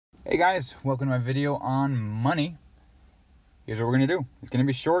Hey guys, welcome to my video on money. Here's what we're going to do. It's going to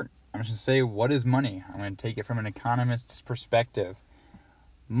be short. I'm just going to say, what is money? I'm going to take it from an economist's perspective.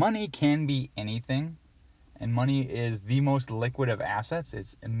 Money can be anything, and money is the most liquid of assets.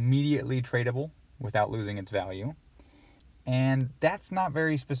 It's immediately tradable without losing its value. And that's not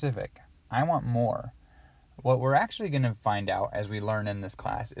very specific. I want more. What we're actually going to find out as we learn in this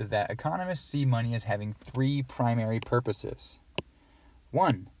class is that economists see money as having three primary purposes.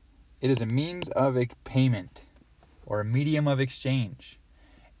 One, it is a means of payment or a medium of exchange.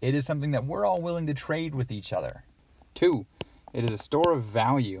 It is something that we're all willing to trade with each other. Two, it is a store of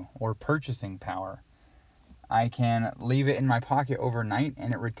value or purchasing power. I can leave it in my pocket overnight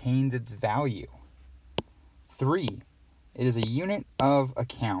and it retains its value. Three, it is a unit of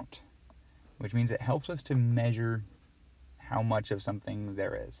account, which means it helps us to measure how much of something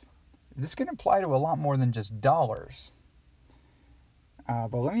there is. This can apply to a lot more than just dollars.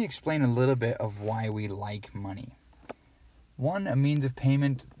 But let me explain a little bit of why we like money. One, a means of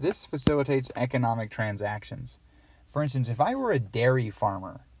payment. This facilitates economic transactions. For instance, if I were a dairy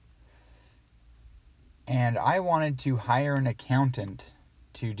farmer and I wanted to hire an accountant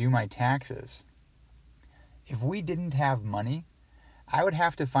to do my taxes, if we didn't have money, I would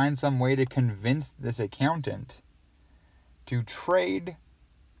have to find some way to convince this accountant to trade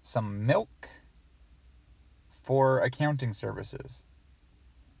some milk for accounting services.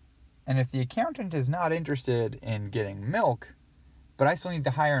 And if the accountant is not interested in getting milk, but I still need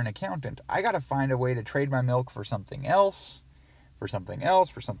to hire an accountant, I got to find a way to trade my milk for something else, for something else,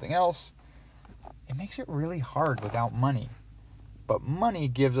 for something else. It makes it really hard without money. But money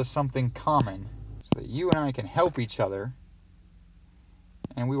gives us something common so that you and I can help each other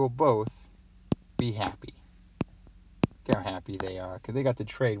and we will both be happy. Look how happy they are because they got to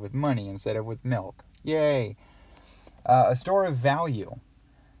trade with money instead of with milk. Yay! A store of value.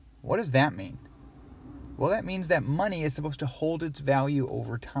 What does that mean? Well, that means that money is supposed to hold its value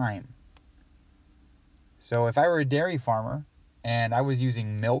over time. So if I were a dairy farmer and I was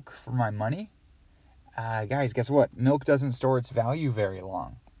using milk for my money, guys, guess what? Milk doesn't store its value very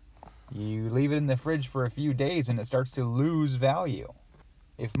long. You leave it in the fridge for a few days and it starts to lose value.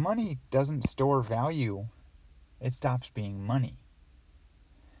 If money doesn't store value, it stops being money.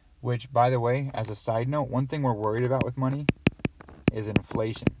 Which, by the way, as a side note, one thing we're worried about with money is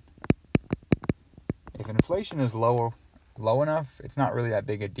inflation. If inflation is low enough, it's not really that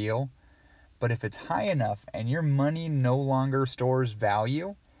big a deal. But if it's high enough and your money no longer stores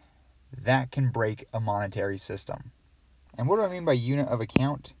value, that can break a monetary system. And what do I mean by unit of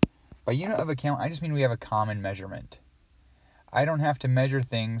account? By unit of account, I just mean we have a common measurement. I don't have to measure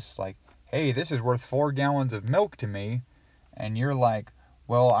things like, hey, this is worth 4 gallons of milk to me. And you're like,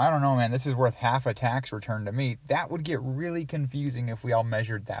 well, I don't know, man, this is worth half a tax return to me. That would get really confusing if we all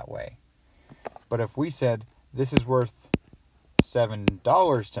measured that way. But if we said, this is worth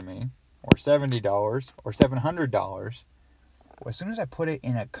 $7 to me, or $70, or $700, well, as soon as I put it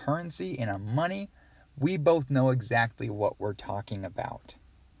in a currency, in a money, we both know exactly what we're talking about.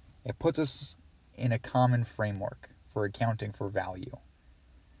 It puts us in a common framework for accounting for value.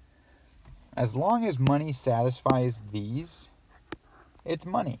 As long as money satisfies these, it's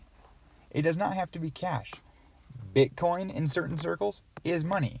money. It does not have to be cash. Bitcoin, in certain circles, is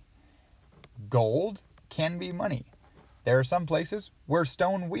money. Gold can be money. There are some places where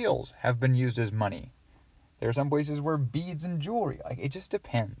stone wheels have been used as money. There are some places where beads and jewelry, it just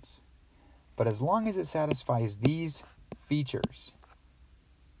depends. But as long as it satisfies these features,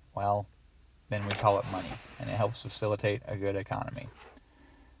 well, then we call it money, and it helps facilitate a good economy.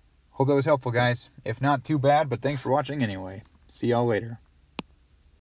 Hope that was helpful, guys. If not, too bad, but thanks for watching anyway. See y'all later.